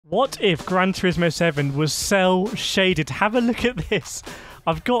What if Gran Turismo 7 was cell shaded? Have a look at this.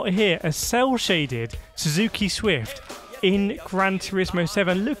 I've got here a cell shaded Suzuki Swift in Gran Turismo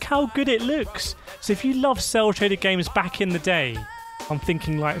 7. Look how good it looks. So if you love cell shaded games back in the day, I'm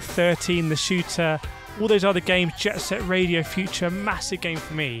thinking like 13, The Shooter, all those other games, Jet Set Radio Future, massive game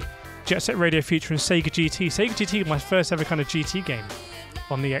for me. Jet Set Radio Future and Sega GT. Sega GT was my first ever kind of GT game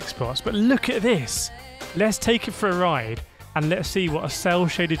on the Xbox. But look at this. Let's take it for a ride. And let's see what a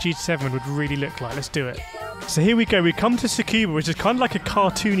cell-shaded GT7 would really look like. Let's do it. So here we go. We come to Tsukuba, which is kind of like a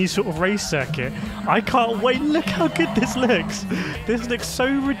cartoony sort of race circuit. I can't wait. Look how good this looks. This looks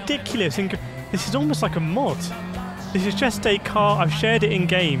so ridiculous. And this is almost like a mod. This is just a car. I've shared it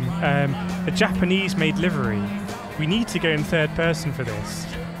in-game. A Japanese-made livery. We need to go in third person for this.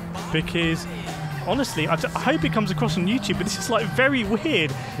 Because, honestly, I hope it comes across on YouTube, but this is like very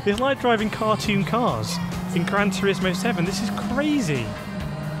weird. It's like driving cartoon cars in Gran Turismo 7. This is crazy.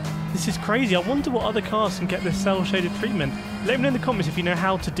 This is crazy. I wonder what other cars can get this cell-shaded treatment. Let me know in the comments if you know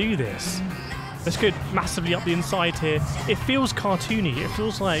how to do this. Let's go massively up the inside here. It feels cartoony. It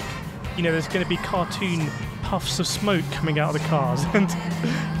feels like, you know, there's going to be cartoon puffs of smoke coming out of the cars and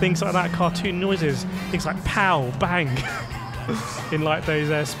things like that, cartoon noises, things like pow, bang, in like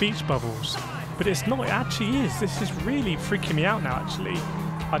those speech bubbles. But it's not, it actually is. This is really freaking me out now, actually.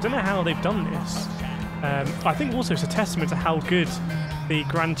 I don't know how they've done this. I think also it's a testament to how good the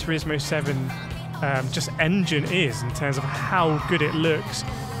Gran Turismo 7 just engine is in terms of how good it looks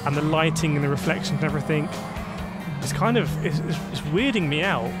and the lighting and the reflections and everything. It's kind of, it's weirding me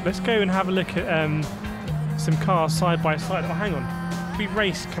out. Let's go and have a look at some cars side by side. Oh, hang on. We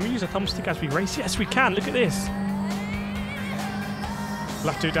race. Can we use a thumbstick as we race? Yes, we can. Look at this.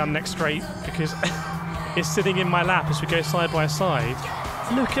 We'll have to do it down the next straight because it's sitting in my lap as we go side by side.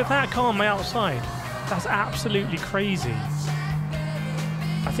 Look at that car on my outside. That's absolutely crazy.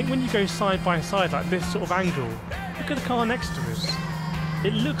 I think when you go side by side like this sort of angle, look at the car next to us.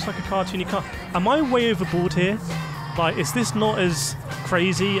 It looks like a cartoony car. Am I way overboard here? Like, is this not as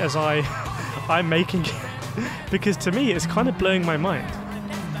crazy as I'm making it? Because to me, it's kind of blowing my mind.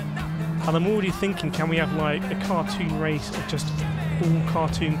 And I'm already thinking, can we have like a cartoon race of just all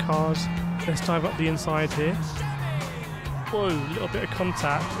cartoon cars? Let's dive up the inside here. Whoa, a little bit of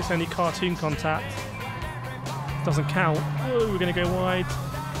contact. It's only cartoon contact. Doesn't count. Whoa, we're going to go wide.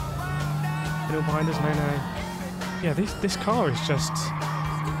 Anyone behind us? No. Yeah, this car is just...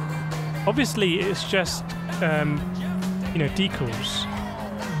 Obviously, it's just, you know, decals.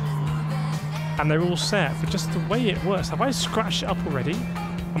 And they're all set, but just the way it works. Have I scratched it up already?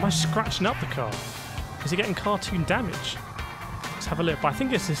 Am I scratching up the car? Is it getting cartoon damage? Let's have a look. But I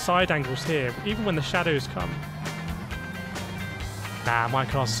think it's the side angles here, even when the shadows come. Nah, my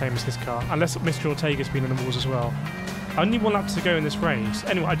car's the same as his car. Unless Mr. Ortega's been in the walls as well. Only one lap to go in this race.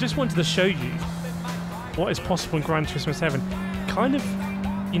 Anyway, I just wanted to show you what is possible in Gran Turismo 7. Kind of,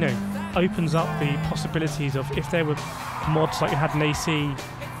 you know, opens up the possibilities of if there were mods like you had an AC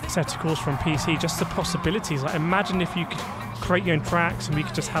set of course from PC, just the possibilities. Like, imagine if you could create your own tracks and we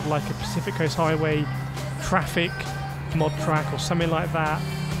could just have like a Pacific Coast Highway traffic mod track or something like that.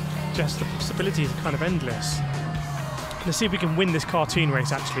 Just the possibilities are kind of endless. Let's see if we can win this cartoon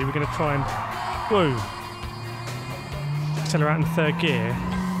race, actually. We're going to try and... Whoa. Accelerate in third gear.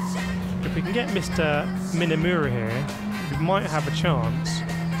 If we can get Mr. Minamura here, we might have a chance.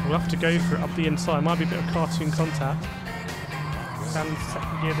 We'll have to go for it up the inside. Might be a bit of cartoon contact. Down in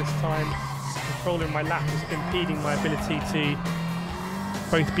second gear this time. Controlling my lap is impeding my ability to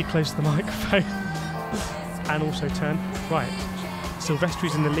both be close to the microphone and also turn. Right.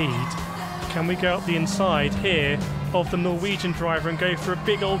 Silvestri's in the lead. Can we go up the inside here of the Norwegian driver and go for a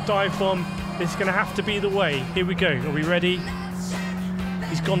big old dive bomb? This is going to have to be the way. Here we go. Are we ready?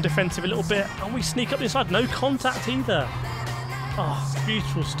 He's gone defensive a little bit. And we sneak up the inside. No contact either. Oh,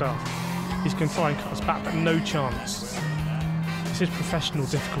 beautiful stuff. He's going to try and cut us back, but no chance. This is professional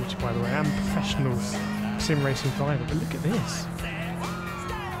difficulty, by the way. I'm a professional sim racing driver, but look at this.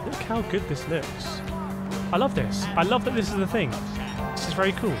 Look how good this looks. I love this. I love that this is the thing. This is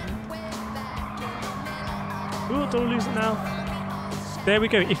very cool. Ooh, don't lose it now. There we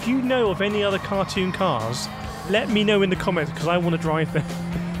go. If you know of any other cartoon cars, let me know in the comments because I want to drive them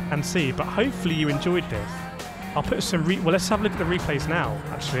and see. But hopefully you enjoyed this. I'll put some well, let's have a look at the replays now,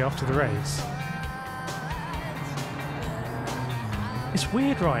 actually, after the race. It's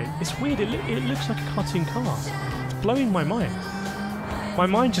weird, right? It's weird. It looks like a cartoon car. It's blowing my mind. My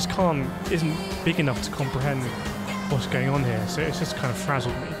mind just isn't big enough to comprehend what's going on here, so it's just kind of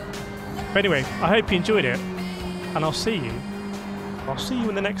frazzled me. But anyway, I hope you enjoyed it, and I'll see you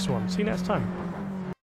in the next one. See you next time.